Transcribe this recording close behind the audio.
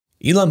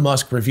Elon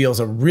Musk reveals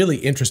a really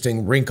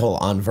interesting wrinkle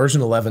on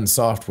version 11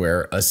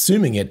 software,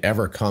 assuming it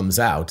ever comes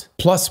out.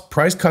 Plus,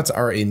 price cuts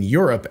are in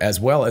Europe as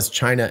well as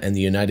China and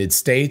the United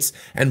States.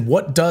 And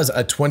what does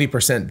a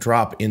 20%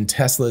 drop in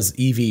Tesla's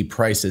EV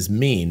prices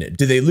mean?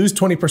 Do they lose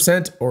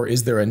 20% or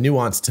is there a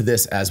nuance to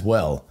this as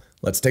well?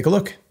 Let's take a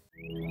look.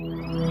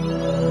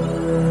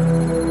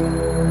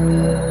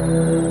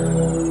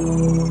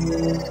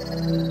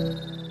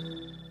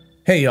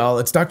 Hey y'all,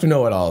 it's Dr.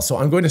 Know-It-All. So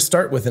I'm going to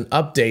start with an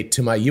update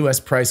to my US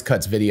price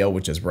cuts video,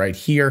 which is right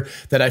here,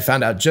 that I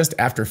found out just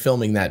after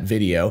filming that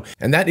video.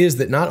 And that is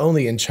that not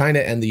only in China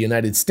and the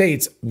United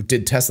States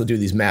did Tesla do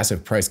these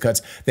massive price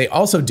cuts, they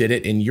also did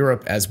it in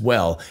Europe as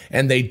well.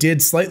 And they did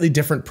slightly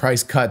different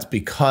price cuts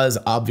because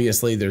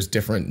obviously there's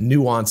different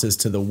nuances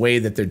to the way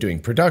that they're doing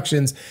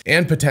productions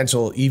and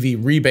potential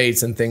EV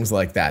rebates and things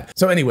like that.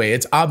 So anyway,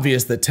 it's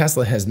obvious that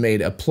Tesla has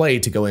made a play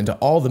to go into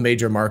all the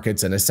major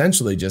markets and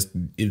essentially just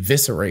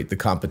eviscerate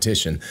the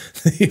competition.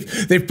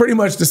 They've pretty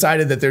much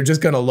decided that they're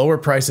just going to lower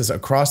prices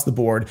across the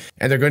board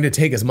and they're going to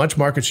take as much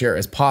market share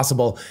as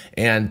possible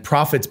and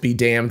profits be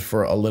damned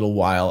for a little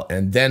while,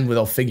 and then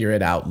they'll figure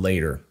it out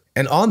later.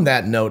 And on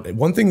that note,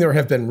 one thing there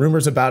have been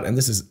rumors about, and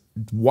this is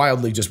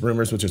wildly just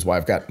rumors, which is why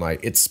I've got my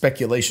It's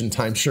Speculation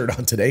Time shirt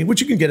on today, which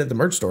you can get at the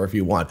merch store if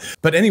you want.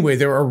 But anyway,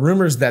 there are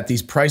rumors that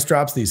these price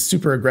drops, these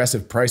super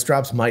aggressive price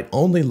drops, might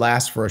only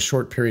last for a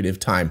short period of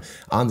time,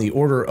 on the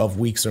order of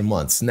weeks or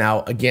months.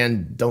 Now,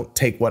 again, don't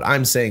take what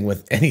I'm saying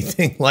with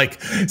anything like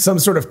some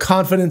sort of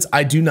confidence.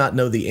 I do not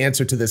know the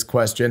answer to this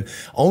question.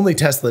 Only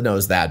Tesla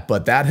knows that,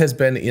 but that has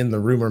been in the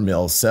rumor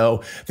mill.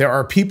 So there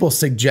are people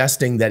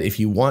suggesting that if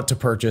you want to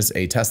purchase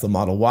a Tesla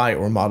Model Y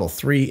or Model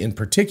 3 in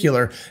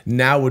particular,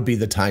 now would be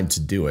the time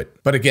to do it.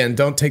 But again,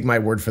 don't take my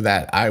word for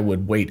that. I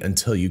would wait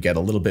until you get a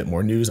little bit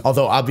more news.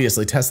 Although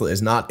obviously Tesla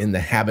is not in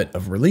the habit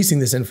of releasing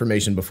this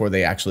information before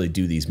they actually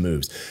do these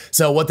moves.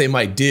 So what they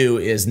might do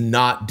is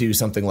not do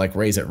something like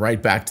raise it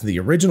right back to the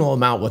original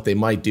amount. What they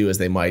might do is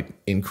they might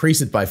increase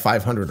it by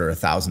 $500 or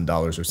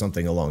 $1,000 or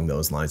something along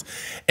those lines.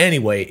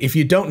 Anyway, if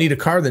you don't need a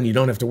car, then you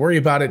don't have to worry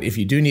about it. If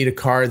you do need a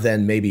car,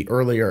 then maybe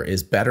earlier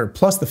is better.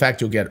 Plus the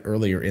fact you'll get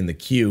earlier in the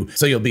queue,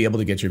 so you'll be able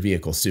to get your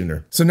vehicle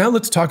sooner. So now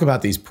let's talk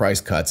about these price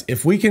cuts.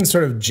 If we can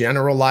sort of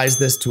generalize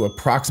this to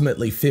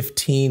approximately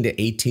 15 to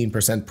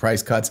 18%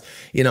 price cuts,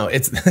 you know,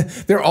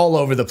 they're all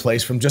over the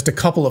place, from just a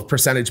couple of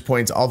percentage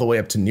points all the way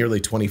up to nearly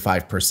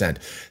 25%.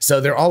 So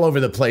they're all over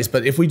the place.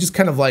 But if we just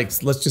kind of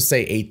like, let's just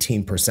say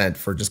 18%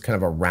 for just kind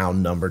of a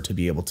round number to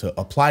be able to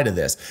apply to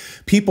this,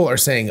 people are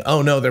saying,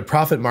 oh no, their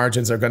profit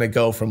margins are going to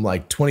go from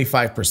like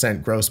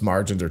 25% gross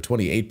margins or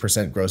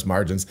 28% gross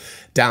margins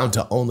down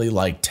to only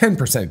like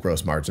 10%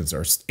 gross margins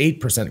or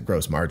 8%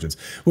 gross margins,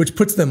 which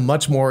puts them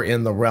much more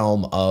in the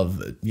realm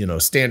of, you know,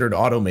 standard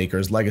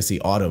automakers, legacy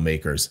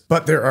automakers.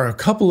 But there are a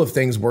couple of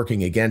things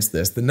working against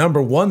this. The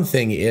number one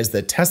thing is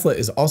that Tesla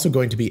is also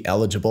going to be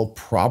eligible,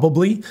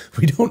 probably,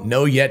 we don't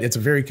know yet, it's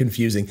very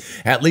confusing,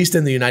 at least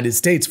in the United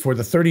States, for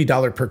the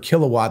 $30 per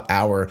kilowatt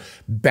hour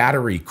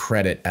battery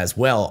credit as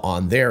well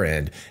on their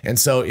end. And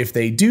so if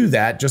they do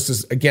that, just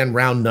as, again,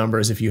 round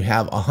numbers, if you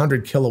have a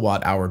 100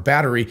 kilowatt hour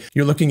battery,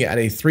 you're looking at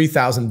a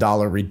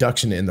 $3,000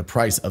 reduction in the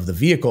price of the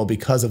vehicle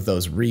because of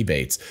those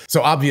rebates.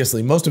 So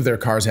obviously most of their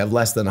cars have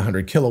less than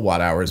 100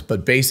 kilowatt hours,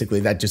 but basically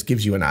that just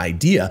gives you an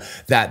idea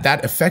that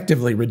that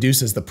effectively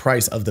reduces the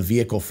price of the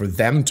vehicle for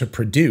them to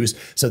produce,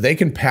 so they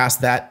can pass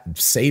that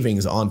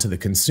savings on to the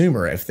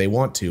consumer if they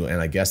want to,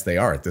 and I guess they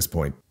are at this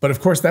point. But of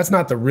course, that's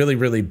not the really,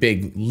 really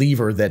big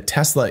lever that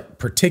Tesla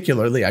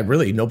particularly,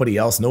 nobody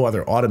else, no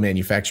other auto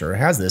manufacturer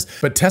has this,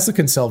 but Tesla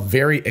can sell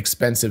very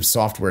expensive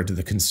software to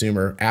the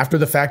consumer after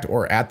the fact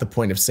or at the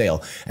point of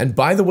sale. And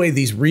by the way,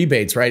 these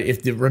rebates, right,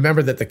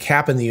 remember that the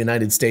cap in the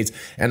United States,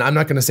 and I'm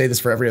not going to say this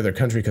for every other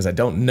country because I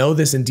don't know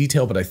this in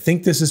detail, but I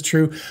think this is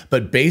true.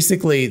 But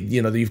basically,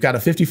 you know, you've got a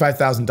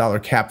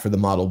 $55,000 cap for the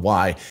Model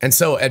Y. And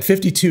so at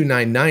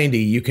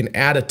 $52,990, you can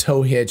add a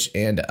tow hitch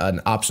and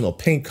an optional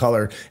paint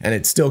color, and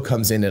it still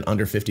comes in at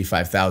under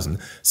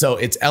 $55,000. So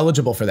it's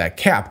eligible for that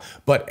cap.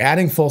 But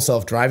adding full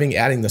self-driving,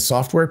 adding the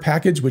software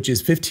package, which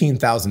is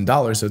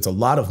 $15,000, so it's a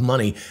lot of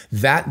money,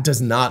 that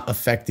does not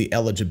affect the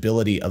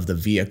eligibility of the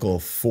vehicle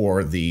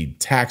for the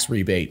tax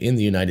rebate in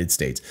the United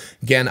States.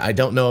 Again, I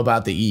don't know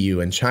about the EU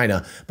and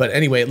China, but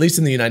anyway, at least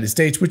in the United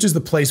States, which is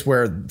the place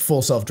where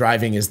full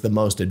self-driving is the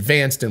most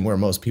advanced and where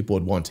most people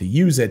would want to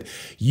use it,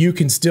 you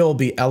can still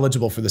be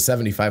eligible for the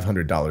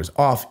 $7,500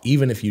 off,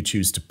 even if you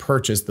choose to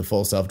purchase the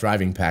full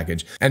self-driving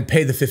package and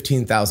pay the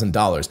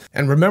 $15,000.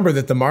 And remember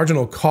that the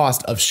marginal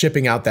cost of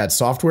shipping out that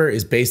software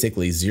is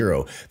basically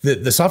zero.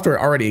 The software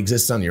already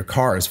exists on your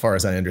car, as far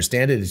as I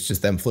understand it. It's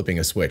just them flipping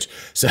a switch.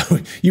 So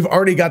you've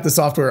already got the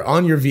software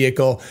on your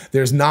vehicle.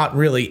 There's not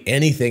really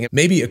anything,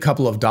 maybe a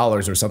couple of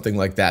dollars or something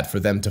like that, for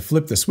them them to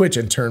flip the switch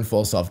and turn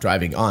full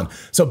self-driving on.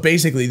 So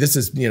basically this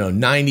is,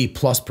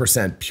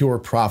 90+% pure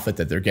profit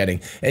that they're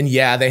getting. And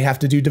yeah, they have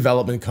to do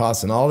development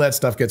costs and all that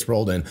stuff gets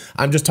rolled in.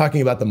 I'm just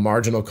talking about the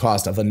marginal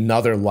cost of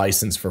another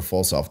license for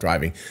full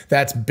self-driving.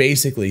 That's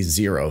basically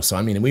zero. So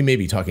I mean, we may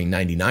be talking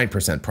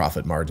 99%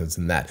 profit margins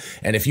in that.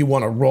 And if you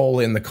want to roll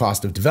in the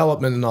cost of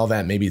development and all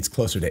that, maybe it's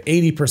closer to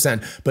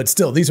 80%, but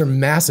still these are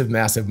massive,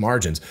 massive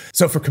margins.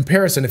 So for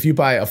comparison, if you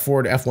buy a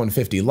Ford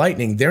F-150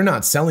 Lightning, they're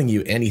not selling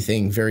you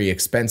anything very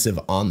expensive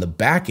on the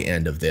back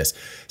end of this.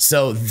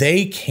 So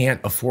they can't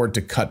afford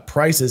to cut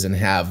prices and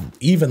have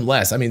even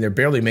less. I mean, they're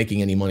barely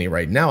making any money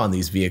right now on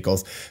these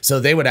vehicles. So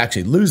they would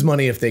actually lose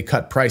money if they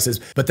cut prices,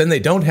 but then they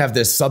don't have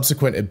this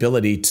subsequent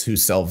ability to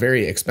sell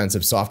very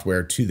expensive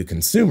software to the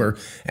consumer.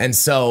 And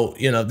so,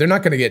 they're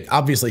not going to get,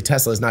 obviously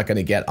Tesla is not going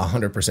to get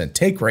 100%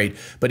 take rate,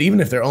 but even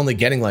if they're only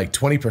getting like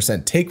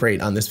 20% take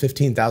rate on this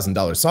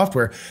 $15,000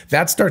 software,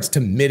 that starts to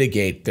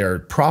mitigate their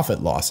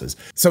profit losses.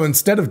 So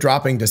instead of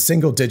dropping to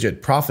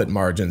single-digit profit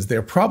margins,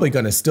 they're probably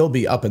going to still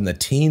be up in the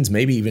teens,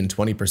 maybe even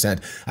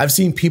 20%. I've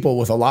seen people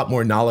with a lot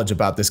more knowledge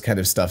about this kind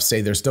of stuff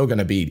say they're still going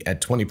to be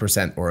at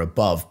 20% or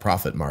above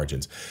profit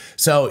margins.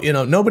 So,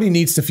 nobody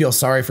needs to feel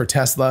sorry for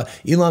Tesla.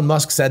 Elon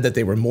Musk said that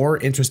they were more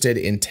interested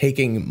in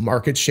taking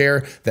market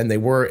share than they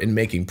were in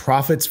making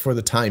profits for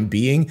the time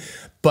being.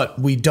 But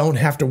we don't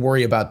have to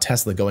worry about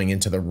Tesla going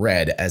into the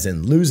red, as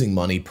in losing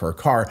money per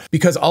car,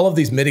 because all of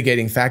these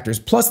mitigating factors,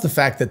 plus the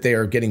fact that they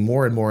are getting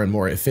more and more and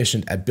more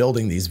efficient at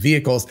building these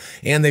vehicles,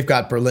 and they've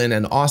got Berlin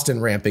and Austin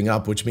ramping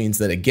up, which means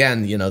that,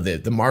 again,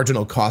 the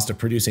marginal cost of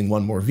producing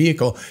one more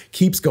vehicle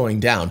keeps going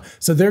down.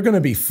 So they're going to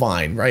be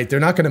fine, right? They're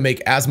not going to make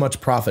as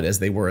much profit as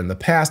they were in the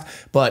past,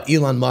 but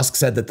Elon Musk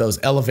said that those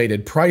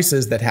elevated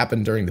prices that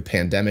happened during the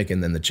pandemic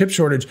and then the chip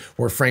shortage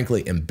were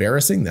frankly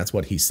embarrassing. That's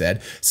what he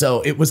said.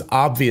 So it was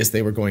obvious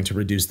they were going to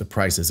reduce the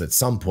prices at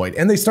some point.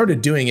 And they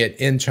started doing it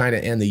in China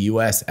and the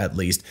US, at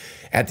least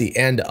at the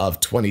end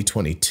of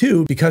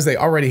 2022, because they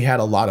already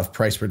had a lot of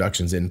price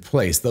reductions in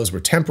place. Those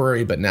were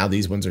temporary, but now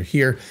these ones are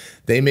here.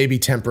 They may be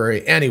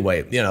temporary.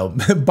 Anyway,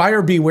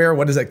 buyer beware.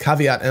 What is it?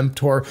 Caveat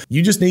emptor.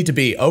 You just need to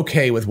be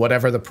okay with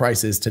whatever the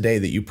price is today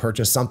that you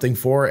purchase something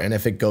for. And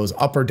if it goes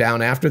up or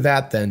down after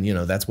that, then,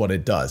 that's what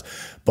it does.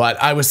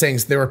 But I was saying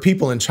there were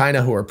people in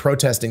China who are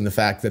protesting the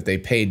fact that they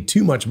paid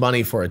too much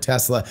money for a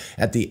Tesla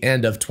at the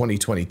end of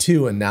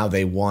 2022, and now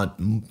they want,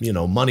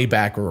 money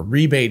back or a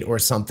rebate or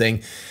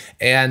something.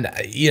 And,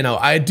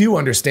 I do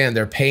understand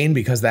their pain,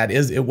 because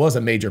it was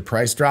a major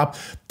price drop.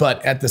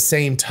 But at the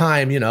same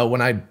time,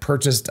 when I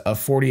purchased a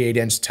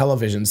 48-inch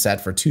television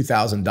set for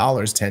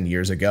 $2,000 10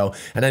 years ago,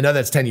 and I know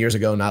that's 10 years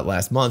ago, not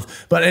last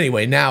month. But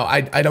anyway, now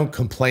I don't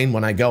complain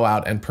when I go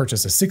out and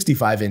purchase a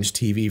 65-inch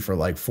TV for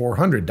like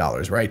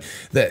 $400, right?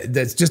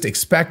 That's just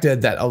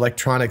expected that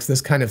electronics,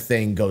 this kind of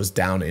thing, goes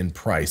down in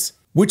price.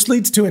 Which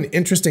leads to an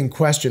interesting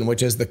question,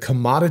 which is the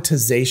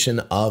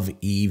commoditization of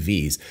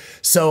EVs.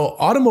 So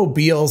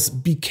automobiles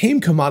became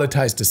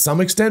commoditized to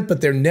some extent,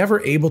 but they're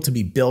never able to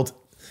be built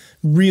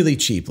really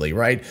cheaply,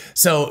 right?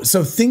 So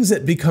things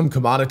that become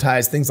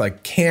commoditized, things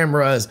like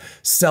cameras,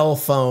 cell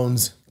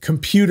phones,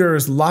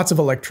 computers, lots of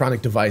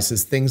electronic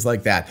devices, things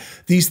like that.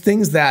 These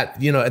things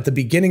that, at the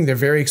beginning, they're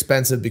very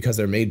expensive because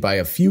they're made by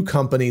a few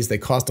companies. They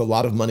cost a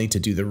lot of money to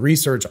do the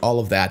research, all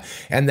of that.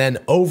 And then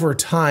over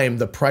time,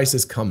 the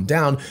prices come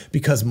down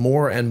because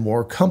more and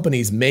more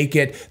companies make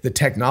it. The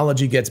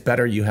technology gets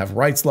better. You have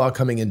Wright's Law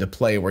coming into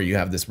play where you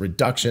have this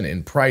reduction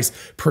in price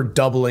per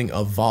doubling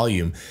of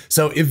volume.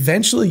 So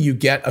eventually you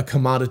get a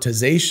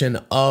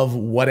commoditization of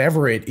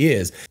whatever it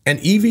is. And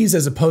EVs,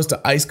 as opposed to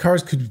ICE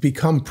cars, could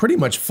become pretty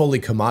much fully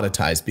commoditized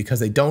because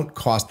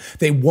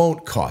they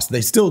won't cost,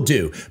 they still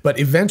do, but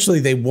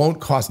eventually they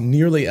won't cost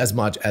nearly as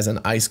much as an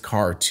ICE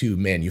car to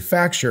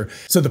manufacture.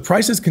 So the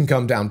prices can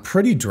come down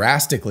pretty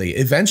drastically.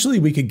 Eventually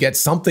we could get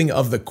something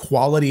of the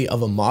quality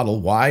of a Model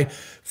Y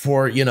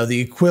for, the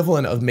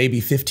equivalent of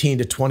maybe $15,000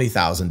 to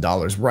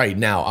 $20,000 right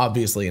now.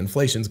 Obviously,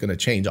 inflation's going to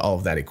change all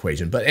of that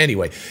equation. But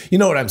anyway, you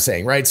know what I'm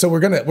saying, right? So we're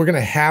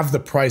gonna have the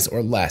price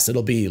or less.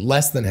 It'll be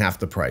less than half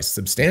the price,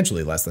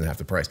 substantially less than half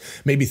the price,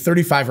 maybe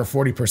 35 or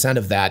 40%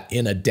 of that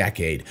in a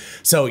decade.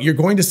 So you're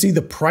going to see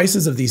the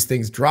prices of these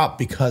things drop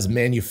because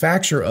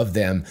manufacture of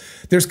them,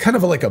 there's kind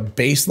of like a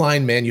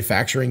baseline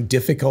manufacturing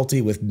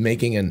difficulty with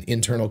making an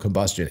internal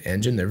combustion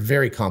engine. They're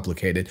very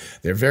complicated.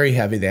 They're very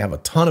heavy. They have a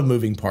ton of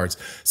moving parts.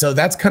 So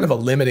that's kind of a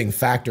limiting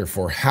factor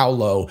for how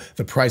low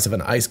the price of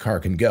an ICE car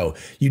can go.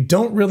 You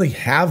don't really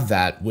have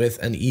that with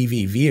an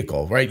EV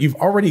vehicle, right? You've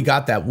already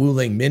got that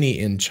Wuling Mini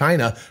in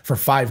China for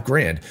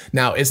 $5,000.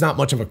 Now, it's not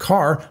much of a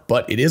car,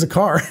 but it is a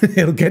car.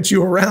 It'll get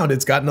you around.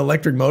 It's got an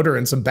electric motor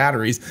and some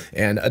batteries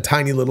and a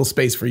tiny little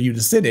space for you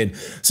to sit in.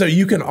 So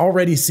you can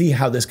already see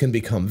how this can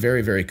become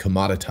very, very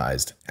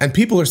commoditized. And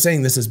people are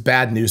saying this is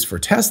bad news for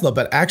Tesla,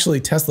 but actually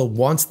Tesla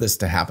wants this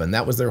to happen.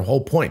 That was their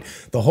whole point.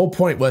 The whole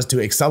point was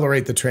to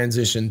accelerate the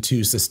transition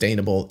to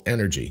sustainable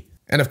energy.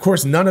 And of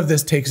course, none of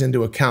this takes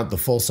into account the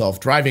full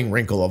self-driving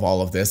wrinkle of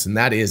all of this, and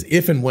that is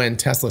if and when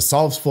Tesla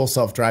solves full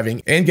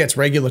self-driving and gets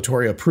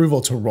regulatory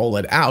approval to roll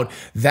it out,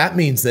 that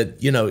means that,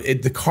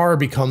 the car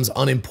becomes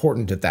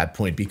unimportant at that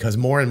point, because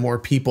more and more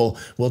people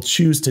will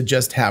choose to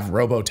just have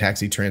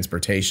robo-taxi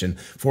transportation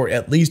for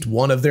at least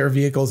one of their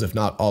vehicles, if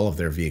not all of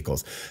their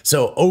vehicles.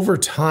 So over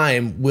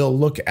time, we'll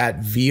look at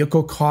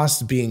vehicle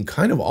costs being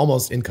kind of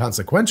almost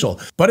inconsequential,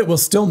 but it will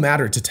still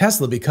matter to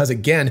Tesla because,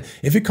 again,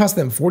 if it costs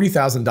them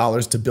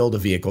 $40,000 to build a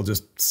vehicle,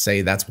 just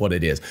say that's what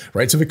it is,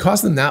 right? So if it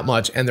costs them that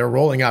much and they're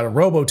rolling out a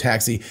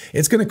robo-taxi,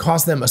 it's going to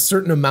cost them a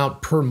certain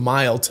amount per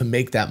mile to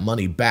make that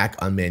money back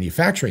on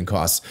manufacturing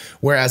costs.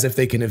 Whereas if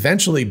they can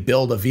eventually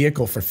build a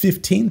vehicle for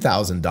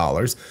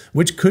 $15,000,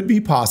 which could be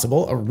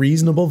possible, a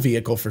reasonable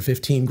vehicle for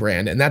 15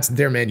 grand, and that's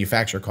their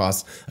manufacturer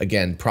costs,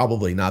 again,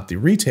 probably not the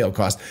retail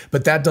cost,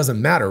 but that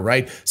doesn't matter,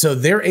 right? So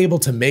they're able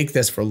to make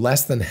this for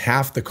less than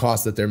half the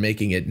cost that they're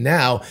making it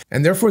now,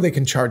 and therefore they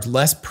can charge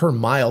less per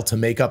mile to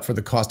make up for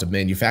the cost of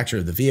manufacture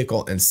of the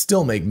vehicle and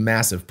still make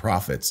massive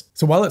profits.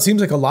 So while it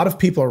seems like a lot of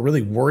people are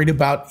really worried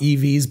about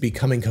EVs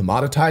becoming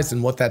commoditized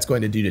and what that's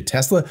going to do to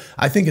Tesla,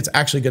 I think it's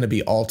actually going to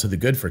be all to the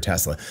good for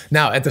Tesla.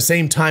 Now, at the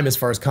same time, as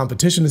far as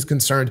competition is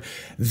concerned,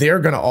 they're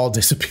going to all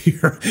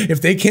disappear.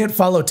 If they can't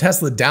follow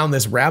Tesla down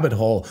this rabbit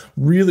hole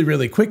really,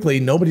 really quickly,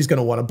 nobody's going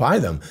to want to buy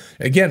them.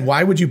 Again,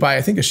 why would you buy?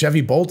 I think a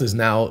Chevy Bolt is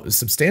now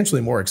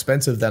substantially more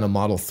expensive than a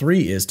Model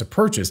 3 is to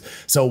purchase.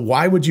 So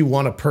why would you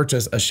want to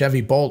purchase a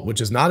Chevy Bolt, which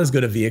is not as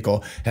good a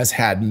vehicle, has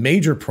had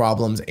major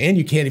problems, and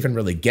you can't even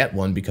really get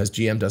one because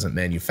GM doesn't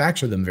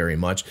manufacture them very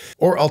much,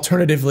 or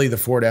alternatively, the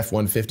Ford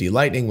F-150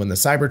 Lightning when the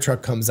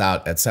Cybertruck comes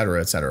out, et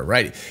cetera,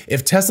 right?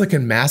 If Tesla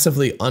can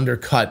massively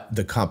undercut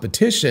the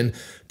competition,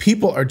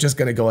 people are just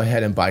going to go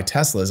ahead and buy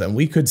Teslas, and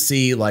we could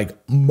see like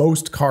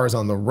most cars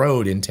on the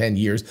road in 10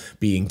 years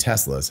being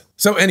Teslas.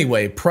 So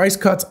anyway, price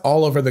cuts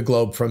all over the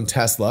globe from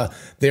Tesla.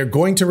 They're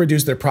going to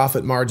reduce their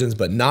profit margins,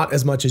 but not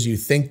as much as you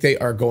think they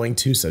are going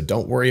to, so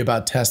don't worry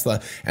about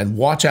Tesla and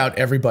watch out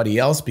everybody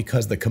else,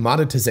 because the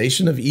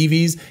commoditization of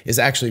EVs is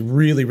actually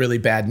really, really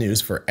bad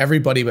news for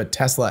everybody but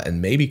Tesla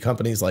and maybe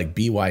companies like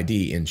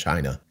BYD in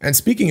China. And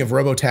speaking of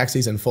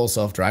robo-taxis and full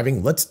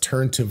self-driving, let's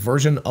turn to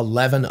version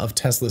 11 of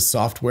Tesla's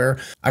software.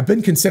 I've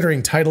been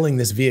considering titling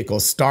this vehicle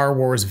Star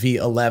Wars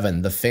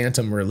V11, the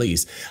Phantom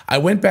release. I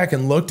went back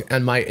and looked,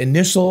 and my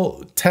initial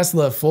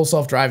Tesla full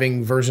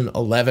self-driving version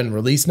 11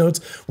 release notes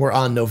were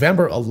on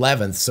November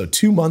 11th, so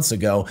 2 months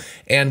ago,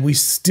 and we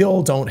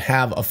still don't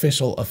have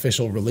official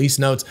release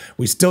notes.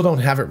 We still don't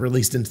have it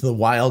released into the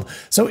wild,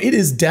 so it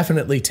is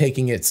definitely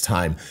taking its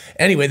time.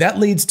 Anyway, that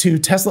leads to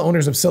Tesla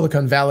owners of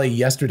Silicon Valley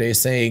yesterday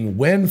saying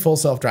when full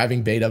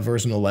self-driving beta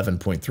version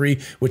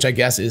 11.3, which I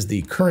guess is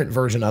the current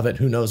version of it,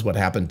 who knows what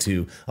happened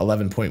to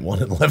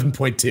 11.1 and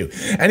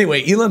 11.2.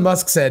 Anyway, Elon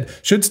Musk said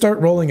should start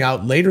rolling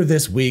out later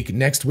this week,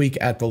 next week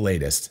at the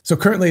latest. So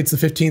currently it's the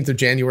 15th of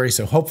January,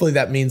 so hopefully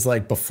that means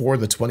like before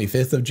the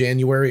 25th of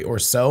January or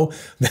so.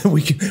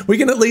 we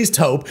can at least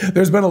hope.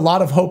 There's been a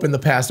lot of hope in the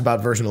past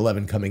about version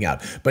 11 coming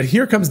out. But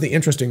here comes the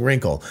interesting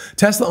wrinkle.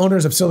 Tesla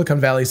owners of Silicon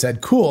Valley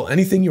said, cool,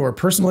 anything you are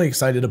personally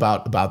excited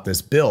about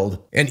this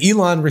build? And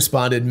Elon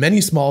responded,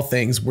 many small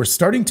things. We're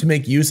starting to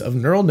make use of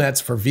neural nets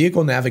for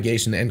vehicle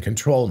navigation and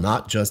control,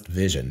 not just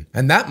vision.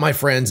 And that, my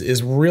friends,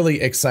 is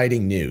really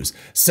exciting news.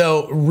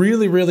 So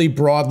really, really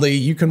broadly,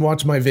 you can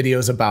watch my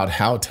videos about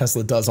how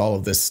Tesla does all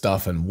of this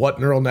stuff and what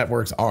neural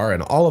networks are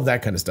and all of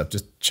that kind of stuff.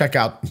 Just check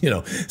out,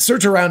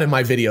 search around in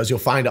my videos. You'll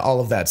find all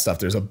of that stuff.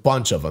 There's a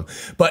bunch of them.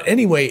 But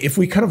anyway, if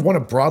we kind of want to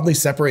broadly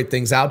separate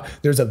things out,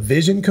 there's a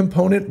vision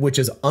component, which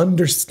is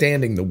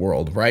understanding the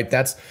world, right?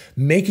 That's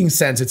making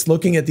sense. It's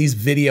looking at these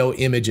video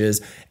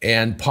images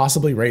and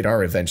possibly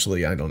radar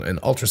eventually, and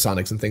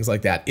ultrasonics and things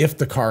like that. If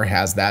the car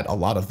has that, a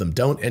lot of them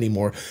don't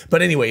anymore.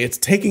 But anyway, it's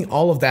taking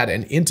all of that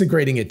and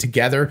integrating it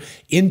together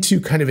into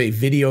kind of a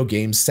video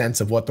game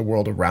sense of what the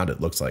world around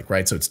it looks like,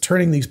 right? So it's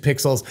turning these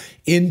pixels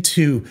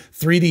into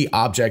 3D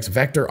objects,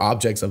 vector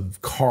objects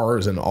of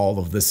cars and all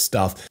of this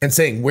stuff, and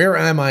saying, where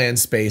am I in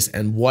space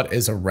and what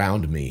is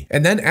around me?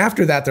 And then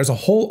after that, there's a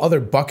whole other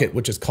bucket,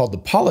 which is called the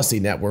policy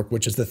network,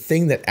 which is the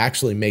thing that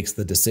actually makes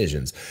the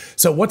decisions.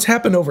 So what's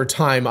happened over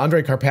time,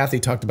 Andrej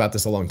Karpathy talked about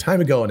this a long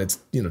time ago, and it's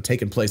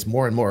taken place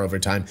more and more over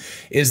time,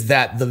 is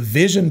that the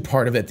vision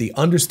part of it, the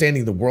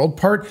understanding the world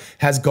part,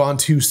 has gone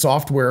to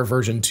software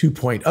version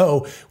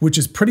 2.0, which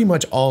is pretty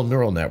much all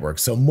neural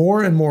networks. So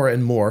more and more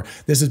and more,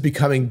 this is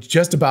becoming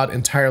just about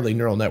entirely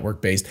neural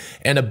network based.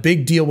 And a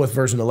big deal with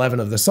version 11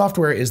 of the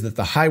software is that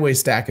the highway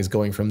stack is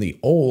going from the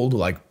old,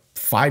 like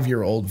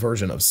 5-year-old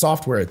version of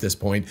software at this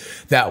point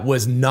that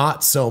was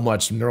not so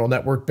much neural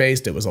network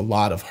based. It was a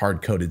lot of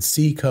hard-coded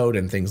C code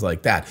and things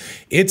like that.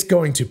 It's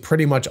going to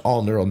pretty much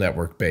all neural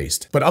network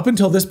based. But up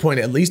until this point,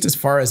 at least as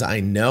far as I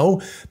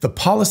know, the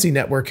policy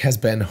network has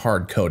been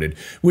hard-coded,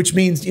 which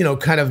means,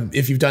 kind of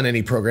if you've done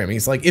any programming,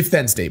 it's like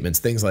if-then statements,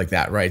 things like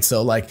that, right?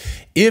 So like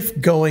if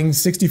going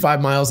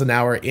 65 miles an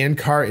hour and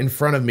car in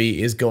front of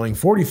me is going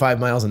 45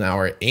 miles an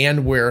hour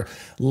and we're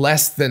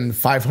less than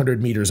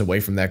 500 meters away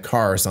from that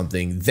car or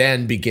something, then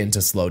then begin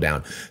to slow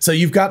down. So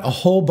you've got a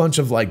whole bunch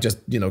of like just,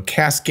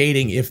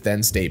 cascading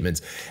if-then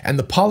statements. And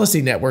the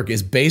policy network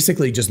is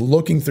basically just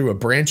looking through a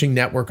branching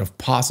network of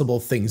possible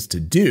things to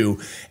do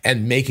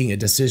and making a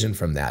decision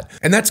from that.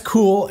 And that's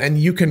cool. And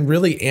you can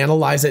really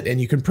analyze it and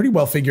you can pretty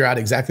well figure out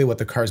exactly what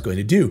the car is going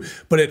to do.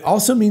 But it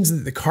also means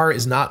that the car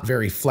is not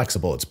very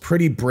flexible. It's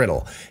pretty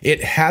brittle.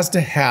 It has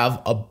to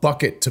have a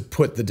bucket to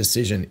put the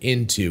decision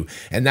into.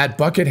 And that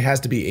bucket has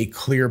to be a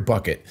clear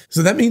bucket.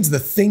 So that means the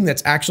thing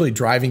that's actually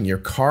driving your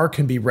car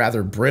can be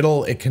rather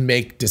brittle. It can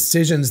make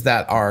decisions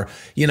that are,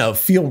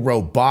 feel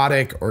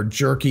robotic or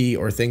jerky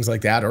or things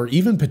like that, or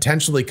even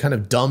potentially kind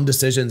of dumb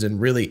decisions in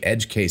really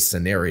edge case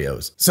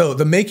scenarios. So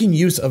the making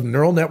use of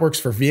neural networks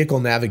for vehicle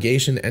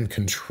navigation and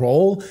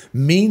control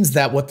means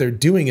that what they're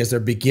doing is they're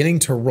beginning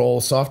to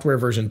roll software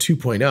version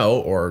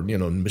 2.0 or,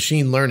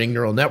 machine learning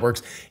neural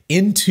networks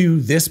into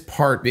this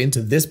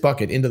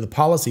bucket, into the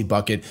policy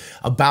bucket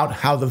about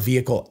how the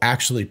vehicle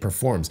actually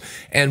performs.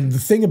 And the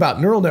thing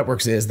about neural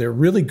networks is they're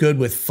really good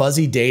with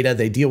fuzzy data.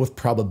 They deal with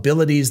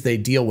probabilities. They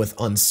deal with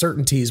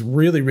uncertainties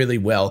really, really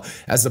well,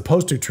 as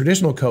opposed to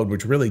traditional code,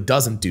 which really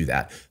doesn't do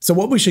that. So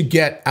what we should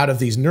get out of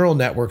these neural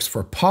networks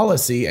for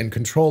policy and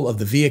control of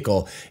the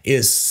vehicle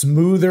is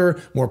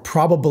smoother, more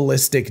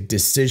probabilistic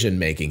decision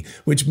making,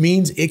 which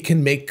means it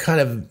can make kind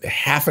of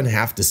half and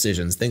half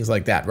decisions, things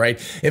like that, right?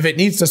 If it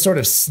needs to sort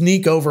of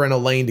sneak over in a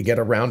lane to get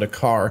around a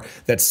car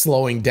that's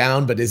slowing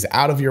down but is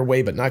out of your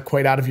way but not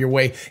quite out of your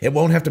way, it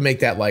won't have to make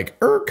that like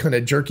kind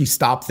of jerky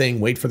stop thing,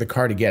 wait for the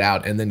car to get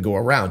out and then go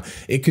around.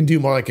 It can do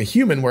more like a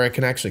human where it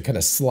can actually kind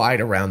of slide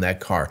around that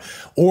car.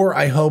 Or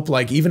I hope,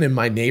 like even in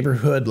my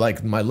neighborhood,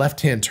 like my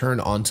left-hand turn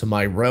onto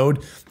my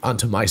road,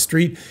 onto my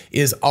street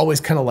is always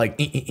kind of like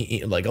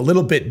a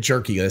little bit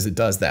jerky as it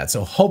does that.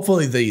 So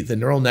hopefully the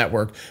neural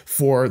network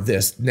for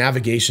this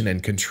navigation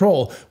and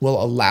control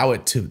will allow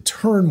it to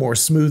turn more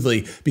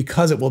smoothly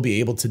because it will be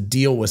able to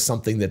deal with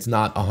something that's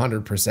not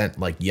 100%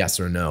 like yes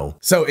or no.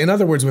 So in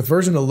other words, with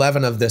version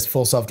 11 of this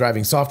full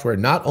self-driving software,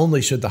 not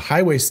only should the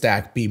highway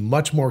stack be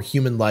much more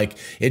human-like,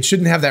 it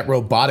shouldn't have that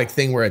robotic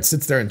thing where it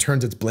sits there and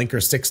turns its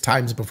blinker 6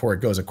 times before it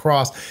goes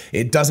across.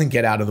 It doesn't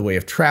get out of the way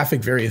of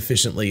traffic very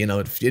efficiently.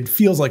 It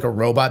feels like a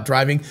robot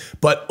driving,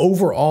 but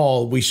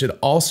overall, we should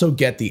also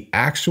get the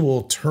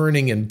actual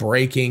turning and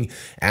braking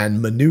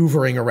and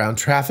maneuvering around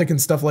traffic and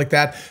stuff like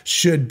that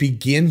should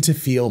begin to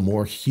feel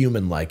more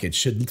human-like. It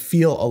should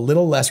feel a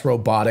little less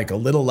robotic, a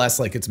little less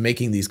like it's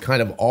making these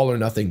kind of all or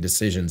nothing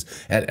decisions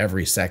at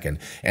every second.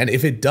 And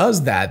if it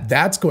does that,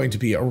 that's going to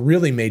be a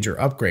really major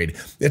upgrade.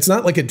 It's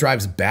not like it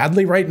drives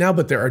badly right now,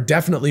 but there are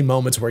definitely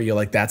moments where you're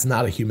like, that's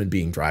not a human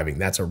being driving,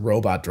 that's a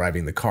robot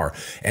driving the car.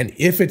 And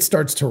if it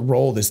starts to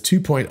roll this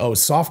 2.0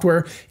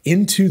 software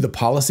into the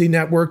policy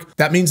network,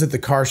 that means that the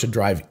car should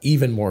drive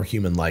even more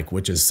human-like,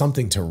 which is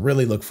something to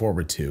really look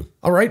forward to.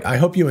 All right, I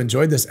hope you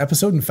enjoyed this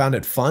episode and found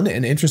it fun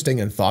and interesting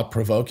and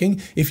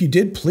thought-provoking. If you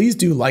did, please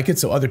do like it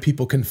so other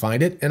people can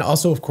find it. And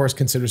also, of course,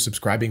 consider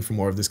subscribing for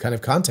more of this kind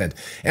of content.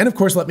 And of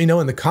course, let me know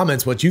in the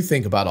comments what you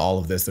think about all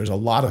of this. There's a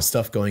lot of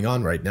stuff going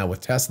on right now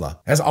with Tesla.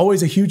 As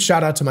always, a huge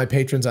shout out to my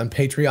patrons on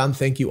Patreon.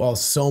 Thank you all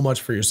so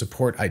much for your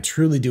support. I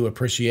truly do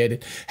appreciate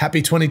it.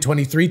 Happy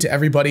 2023 to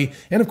everybody.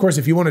 And of course,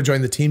 if you want to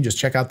join the team, just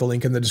check out the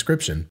link in the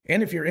description.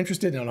 And if you're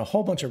interested in a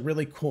whole bunch of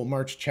really cool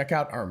merch, check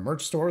out our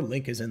merch store.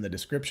 Link is in the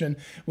description.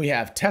 We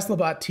have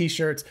TeslaBot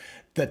t-shirts,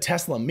 the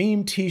Tesla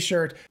meme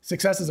t-shirt,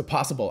 success is a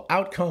possible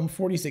outcome,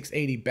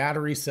 4680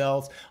 battery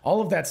cells.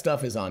 All of that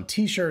stuff is on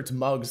t-shirts,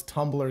 mugs,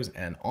 tumblers,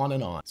 and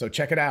on. So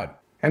check it out.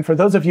 And for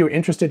those of you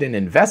interested in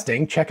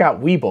investing, check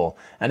out WeBull,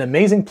 an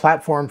amazing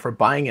platform for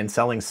buying and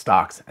selling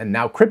stocks, and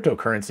now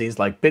cryptocurrencies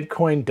like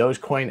Bitcoin,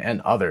 Dogecoin,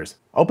 and others.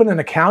 Open an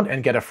account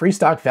and get a free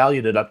stock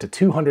valued at up to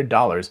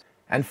 $200,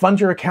 and fund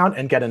your account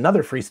and get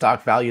another free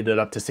stock valued at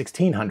up to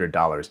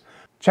 $1,600.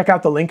 Check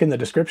out the link in the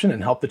description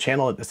and help the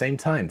channel at the same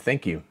time.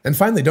 Thank you. And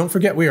finally, don't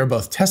forget we are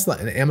both Tesla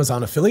and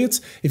Amazon affiliates.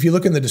 If you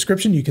look in the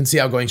description, you can see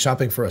how going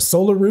shopping for a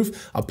solar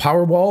roof, a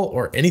Powerwall,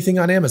 or anything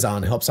on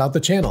Amazon helps out the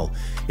channel.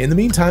 In the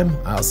meantime,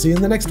 I'll see you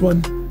in the next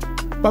one.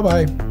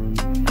 Bye-bye.